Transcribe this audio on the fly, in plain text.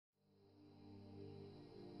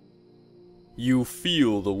You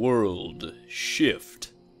feel the world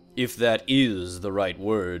shift. If that is the right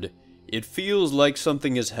word, it feels like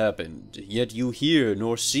something has happened, yet you hear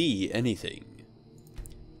nor see anything.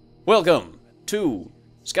 Welcome to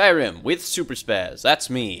Skyrim with Super Spaz. That's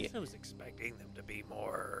me. I was expecting them to be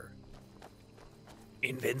more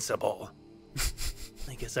invincible.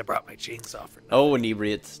 I guess I brought my chainsaw for nothing. Oh,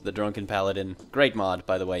 Inebriate, the Drunken Paladin. Great mod,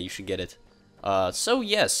 by the way, you should get it. So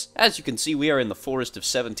yes, as you can see, we are in the forest of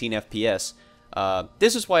 17 FPS.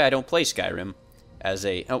 This is why I don't play Skyrim as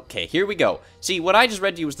a... Okay, here we go. See, what I just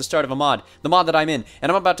read to you was the start of a mod, the mod that I'm in,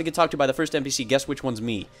 and I'm about to get talked to by the first NPC. Guess which one's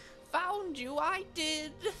me? Found you, I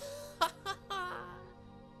did.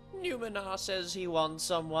 Numenor says he wants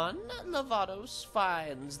someone. Levados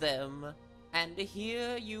finds them. And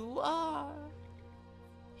here you are.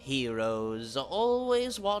 Heroes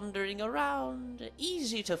always wandering around,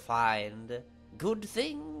 easy to find. Good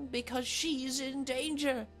thing, because she's in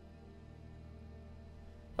danger.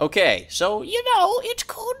 Okay, so, You know, it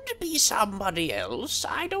could be somebody else.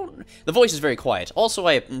 I don't... the voice is very quiet. Also,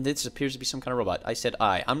 this appears to be some kind of robot. I said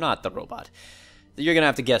I. I'm not the robot. You're gonna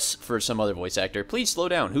have to guess for some other voice actor. Please slow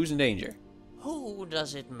down. Who's in danger? Who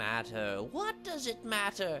does it matter? What does it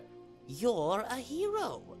matter? You're a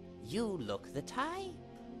hero. You look the type.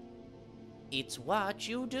 It's what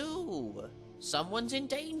you do. Someone's in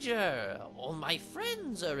danger. All my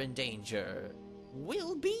friends are in danger.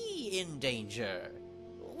 Will be in danger.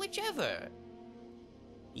 Whichever.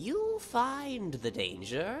 You find the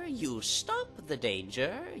danger, you stop the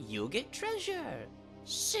danger, you get treasure.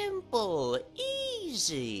 Simple,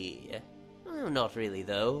 easy. Not really,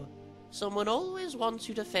 though. Someone always wants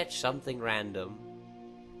you to fetch something random.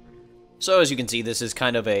 So, as you can see, this is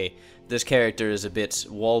kind of a... this character is a bit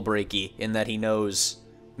wall-breaky in that he knows...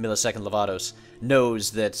 Millisecond Levados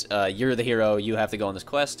knows that you're the hero, you have to go on this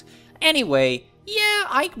quest. Anyway, yeah,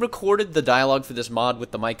 I recorded the dialogue for this mod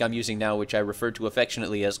with the mic I'm using now, which I refer to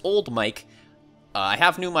affectionately as Old Mic. I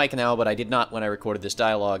have new mic now, but I did not when I recorded this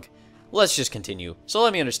dialogue. Let's just continue. So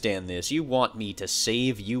let me understand this. You want me to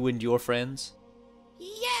save you and your friends?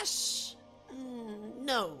 Yes.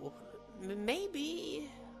 No. Maybe.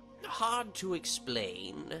 Hard to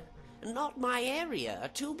explain. Not my area.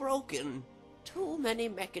 Too broken. Too many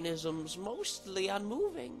mechanisms, mostly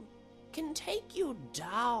unmoving. Can take you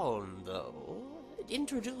down, though.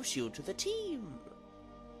 Introduce you to the team.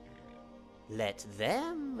 Let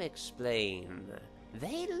them explain.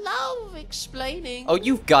 They love explaining. Oh,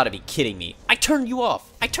 you've got to be kidding me. I turned you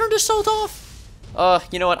off. I turned Assault off.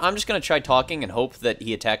 You know what? I'm just going to try talking and hope that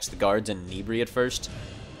he attacks the guards and inebriate first.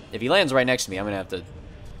 If he lands right next to me, I'm going to have to...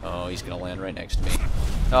 Oh, he's going to land right next to me.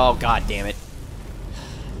 Oh, god damn it.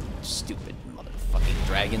 Stupid motherfucking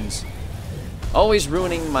dragons. Always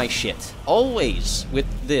ruining my shit. Always with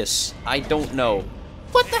this. I don't know.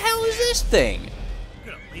 What the hell is this thing?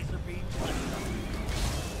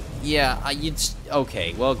 Yeah,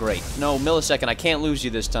 okay, well, great. No, Millisecond, I can't lose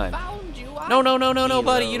you this time. No,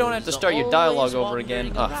 buddy, you don't have to start your dialogue over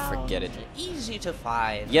again. Ugh, forget it. Easy to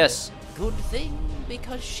find. Yes. Good thing,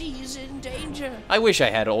 because she's in danger. I wish I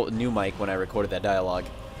had a new mic when I recorded that dialogue.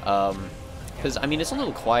 Because, I mean, it's a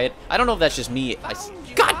little quiet. I don't know if that's just me.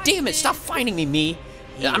 God damn it, stop finding me.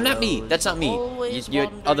 I'm not me. That's not me.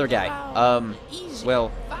 You're other guy.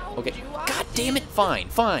 Well, okay. God damn it, fine.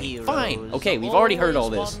 Okay, we've already heard all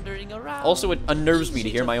this. Also, it unnerves me to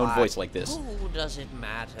hear my own voice like this. Who does it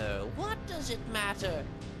matter? What does it matter?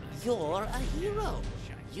 You're a hero.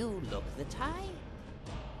 You look the type.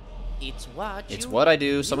 It's what I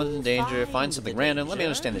do. Someone's in danger. Find something random. Let me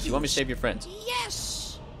understand this. You want me to save your friends?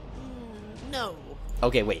 Yes. No.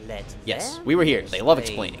 Okay, wait. Yes, we were here. They love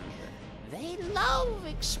explaining. They love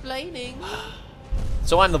explaining.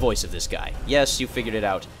 So I'm the voice of this guy. Yes, you figured it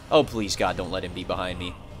out. Oh, please, God, don't let him be behind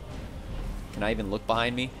me. Can I even look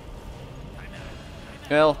behind me?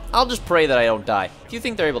 Well, I'll just pray that I don't die. If you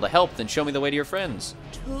think they're able to help, then show me the way to your friends.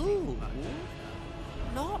 Two.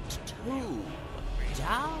 Not two.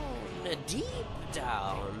 Down. Deep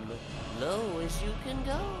down. Low as you can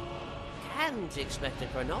go. Can't expect a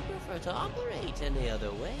chronographer to operate any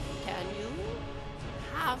other way, can you?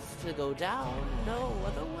 Have to go down no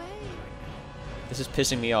other way. This is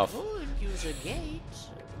pissing me off. Could use a gate,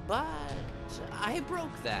 but I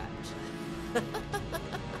broke that.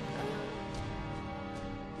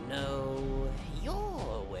 No,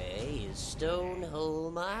 your way is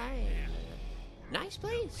Stonehole Mine. Nice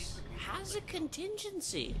place. Has a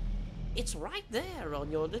contingency. It's right there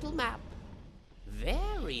on your little map.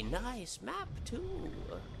 Very nice map, too.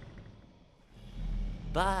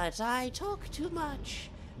 But I talk too much.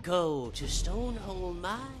 Go to Stonehole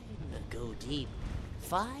Mine. Go deep.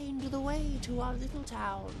 Find the way to our little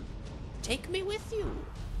town. Take me with you.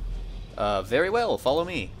 Very well. Follow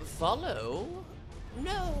me. Follow?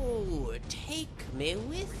 No, take me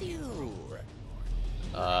with you.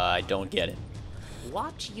 I don't get it.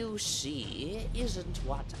 What you see isn't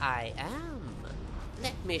what I am.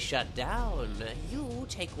 Let me shut down. You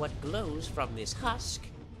take what glows from this husk.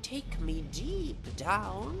 Take me deep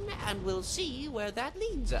down, and we'll see where that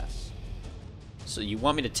leads us. So you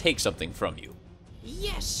want me to take something from you?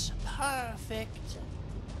 Yes, perfect.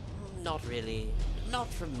 Not really.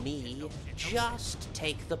 Not from me. Just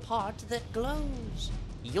take the part that glows.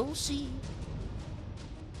 You'll see.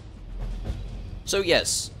 So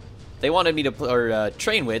yes, they wanted me to,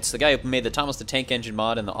 Trainwiz, the guy who made the Thomas the Tank Engine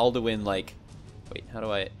mod and the Alduin, like, wait, how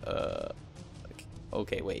do I,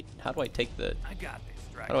 okay, wait, how do I take the, I got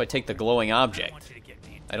this. how do I take the glowing object? want you to get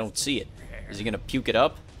me I don't see it. Is he gonna puke it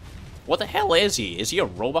up? What the hell is he? Is he a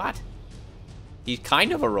robot? He's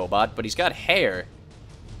kind of a robot, but he's got hair.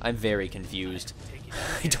 I'm very confused.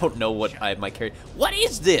 I don't know what my character. What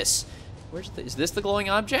is this? Is this the glowing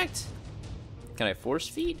object? Can I force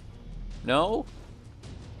feed? No.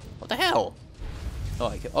 What the hell? Oh,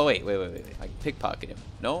 I can. Oh wait. I can pickpocket him.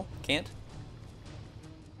 No, can't.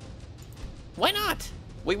 Why not?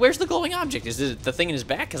 Wait, where's the glowing object? Is it the thing in his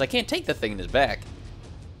back? Because I can't take the thing in his back.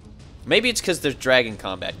 Maybe it's because there's dragon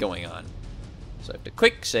combat going on. So I have to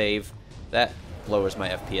quick save. That lowers my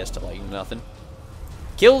FPS to like nothing.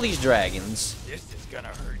 Kill these dragons. This is gonna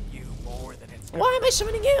hurt you more than it's. Why am I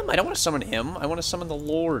summoning him? I don't want to summon him. I want to summon the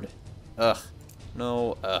Lord. Ugh.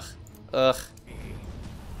 No. Ugh. Ugh.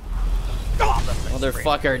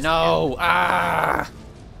 Motherfucker. No. Ah.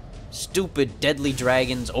 Stupid deadly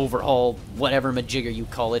dragons overhaul whatever majigger you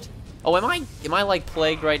call it. Oh, am I like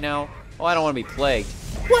plagued right now? Oh, I don't want to be plagued.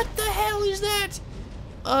 What the hell is that?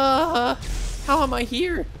 How am I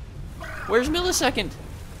here? Where's Millisecond?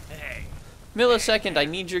 Hey. Millisecond, I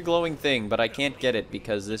need your glowing thing, but I can't get it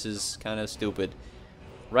because this is kind of stupid.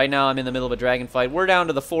 Right now, I'm in the middle of a dragon fight. We're down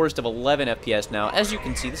to the forest of 11 FPS now. As you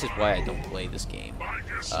can see, this is why I don't play this game.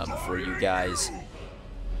 For you guys.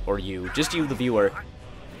 Or you. Just you, the viewer.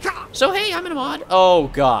 So, hey, I'm in a mod. Oh,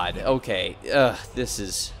 God. Okay. This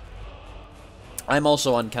is... I'm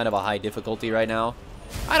also on kind of a high difficulty right now.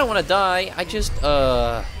 I don't want to die. I just,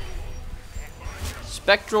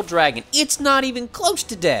 Spectral Dragon. It's not even close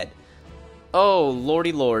to dead. Oh,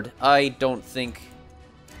 lordy lord. I don't think...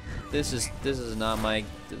 This is not my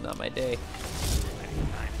day.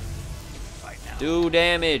 Do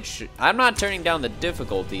damage. I'm not turning down the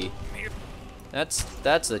difficulty.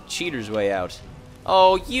 That's a cheater's way out.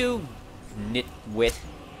 Oh, you nitwit.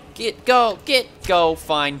 Go.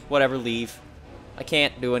 Fine. Whatever, leave. I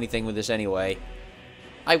can't do anything with this anyway.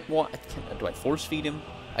 Do I force feed him?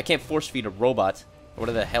 I can't force feed a robot. Or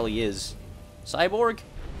whatever the hell he is. Cyborg?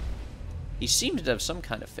 He seems to have some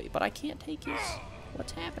kind of fate, but I can't take his...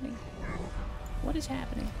 What's happening? What is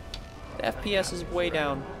happening? The FPS is way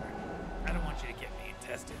down. I don't want you to get me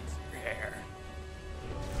intestines in your hair.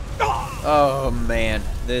 Oh, man.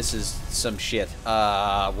 This is some shit.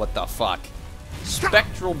 What the fuck?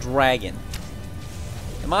 Spectral Dragon.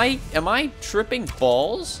 Am I tripping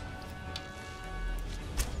balls?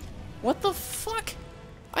 What the fuck?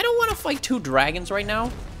 I don't want to fight two dragons right now.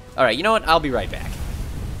 Alright, you know what? I'll be right back.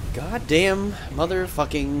 Goddamn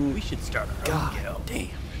motherfucking... We should start our own God guild. damn.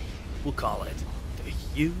 We'll call it the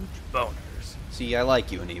Huge Boners. See, I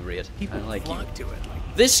like you, inebriate. People I like you. flock to it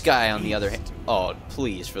like This guy, on the other hand... Oh,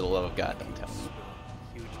 please, for the love of God, don't tell me.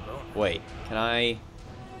 Huge Boner. Wait, can I...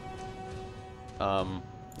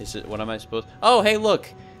 Is it... What am I supposed... Oh, hey, look!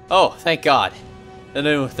 Oh, thank God. The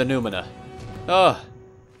Numina. Oh.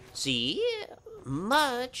 See?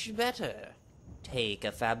 Much better. Take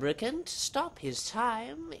a fabricant, stop his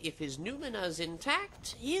time. If his Numena's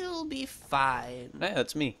intact, he'll be fine. Yeah,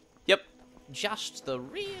 that's me. Yep. Just the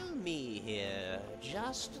real me here.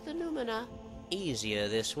 Just the Numina. Easier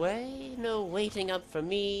this way. No waiting up for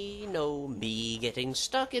me. No me getting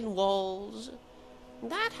stuck in walls.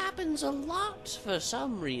 That happens a lot for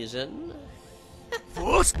some reason.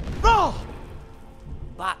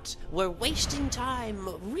 But we're wasting time,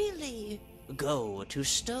 really. Go to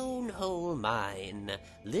Stonehole Mine.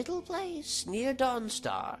 Little place near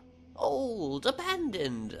Dawnstar. Old,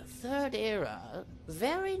 abandoned, third era.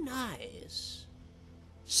 Very nice.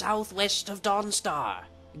 Southwest of Dawnstar.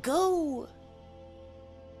 Go!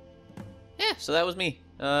 Yeah, so that was me.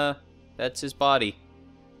 That's his body.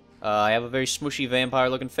 I have a very smushy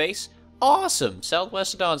vampire-looking face. Awesome!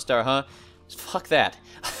 Southwest of Dawnstar, huh? Fuck that.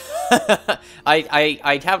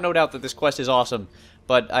 I have no doubt that this quest is awesome,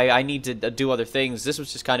 but I need to do other things. This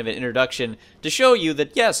was just kind of an introduction to show you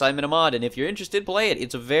that, yes, I'm in a mod, and if you're interested, play it.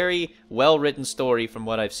 It's a very well-written story from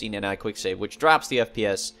what I've seen in iQuicksave, which drops the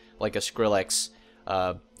FPS like a Skrillex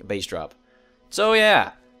bass drop. So,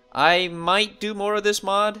 yeah, I might do more of this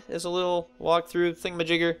mod as a little walkthrough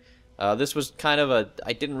thingamajigger. This was kind of a...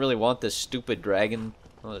 I didn't really want this stupid dragon.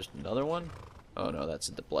 Oh, there's another one? Oh, no, that's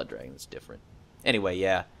the blood dragon. It's different. Anyway,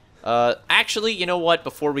 yeah. Actually, you know what?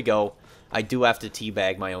 Before we go, I do have to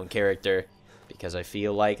teabag my own character, because I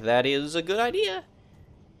feel like that is a good idea.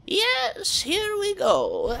 Yes, here we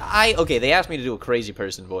go. Okay, they asked me to do a crazy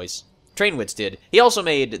person voice. Trainwiz did. He also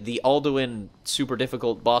made the Alduin super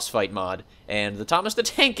difficult boss fight mod, and the Thomas the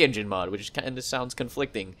Tank Engine mod, which kind of sounds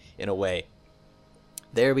conflicting in a way.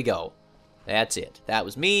 There we go. That's it. That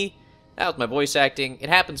was me. That was my voice acting. It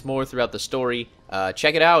happens more throughout the story.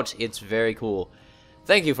 Check it out. It's very cool.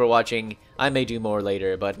 Thank you for watching. I may do more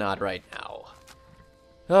later, but not right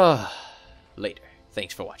now. Later.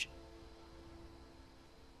 Thanks for watching.